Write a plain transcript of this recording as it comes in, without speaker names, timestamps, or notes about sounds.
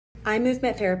eye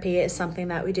movement therapy is something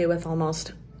that we do with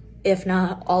almost, if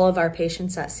not all of our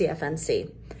patients at CFNC.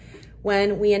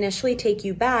 When we initially take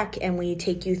you back and we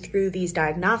take you through these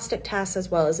diagnostic tests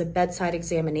as well as a bedside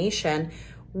examination,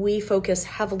 we focus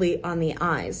heavily on the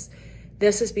eyes.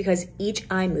 This is because each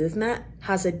eye movement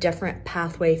has a different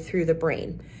pathway through the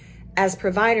brain. As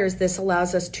providers, this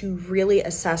allows us to really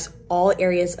assess all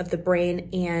areas of the brain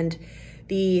and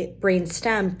the brain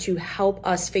stem to help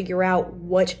us figure out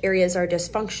which areas are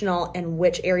dysfunctional and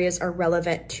which areas are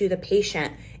relevant to the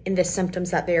patient in the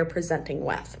symptoms that they are presenting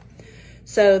with.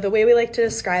 So the way we like to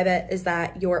describe it is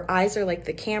that your eyes are like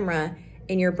the camera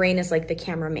and your brain is like the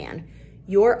cameraman.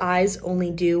 Your eyes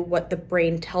only do what the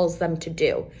brain tells them to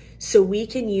do. So we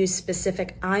can use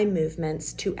specific eye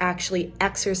movements to actually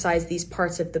exercise these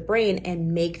parts of the brain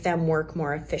and make them work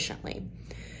more efficiently.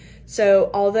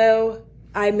 So although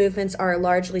eye movements are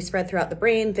largely spread throughout the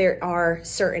brain, there are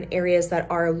certain areas that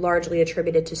are largely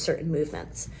attributed to certain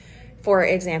movements. For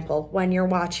example, when you're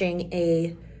watching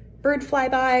a bird fly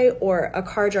by or a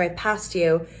car drive past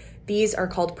you, these are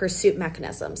called pursuit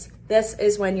mechanisms. This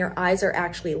is when your eyes are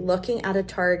actually looking at a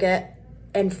target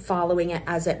and following it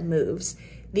as it moves.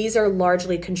 These are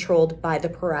largely controlled by the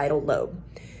parietal lobe.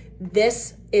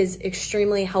 This is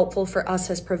extremely helpful for us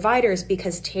as providers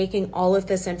because taking all of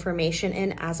this information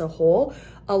in as a whole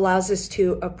allows us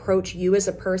to approach you as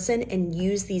a person and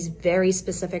use these very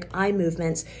specific eye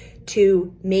movements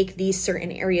to make these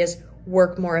certain areas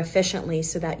work more efficiently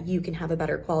so that you can have a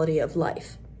better quality of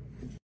life.